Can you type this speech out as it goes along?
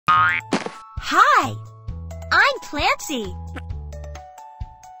Hi, I'm Plancy.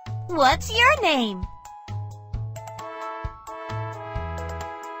 What's your name?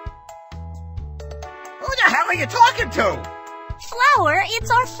 Who the hell are you talking to? Flower, it's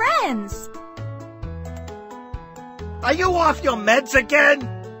our friends. Are you off your meds again?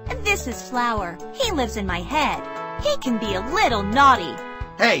 This is Flower. He lives in my head. He can be a little naughty.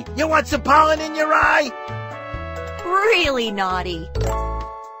 Hey, you want some pollen in your eye? Really naughty.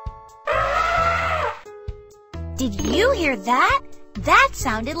 Did you hear that? That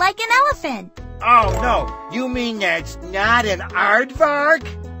sounded like an elephant. Oh, no. You mean that's not an aardvark?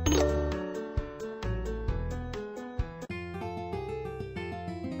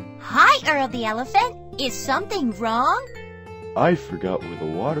 Hi, Earl the elephant. Is something wrong? I forgot where the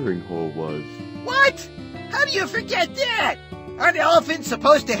watering hole was. What? How do you forget that? Aren't elephants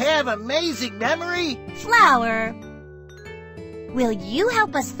supposed to have amazing memory? Flower, will you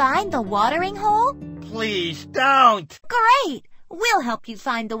help us find the watering hole? Please don't. Great! We'll help you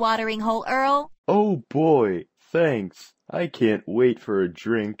find the watering hole, Earl. Oh boy, thanks. I can't wait for a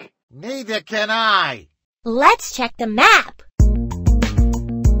drink. Neither can I. Let's check the map.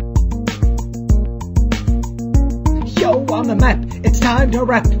 Yo, on the map, it's time to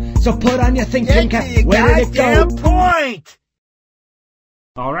rap. So put on your thinking Get cap. to your Where did it go? goddamn point.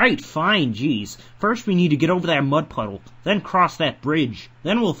 Alright, fine, geez. First we need to get over that mud puddle, then cross that bridge.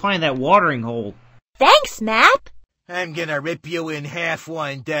 Then we'll find that watering hole. Thanks, Map. I'm gonna rip you in half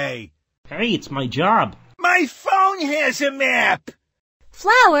one day. Hey, it's my job. My phone has a map.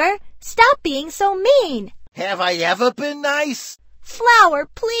 Flower, stop being so mean. Have I ever been nice? Flower,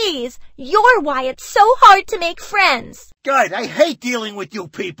 please. You're why it's so hard to make friends. Good, I hate dealing with you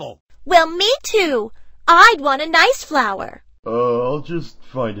people. Well, me too. I'd want a nice flower. I'll just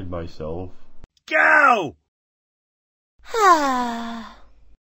find it myself. Go!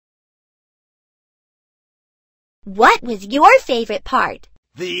 What was your favorite part?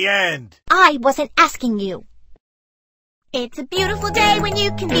 The end. I wasn't asking you. It's a beautiful day when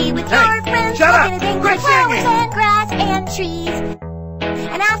you can be with your friends. shut up! Looking at things Quit like flowers singing! and grass and trees.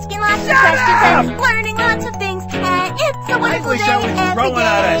 And asking lots of Shut questions up! and learning lots of things. And it's a I wonderful wish day I was every growing day.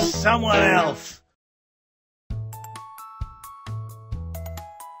 out of someone else.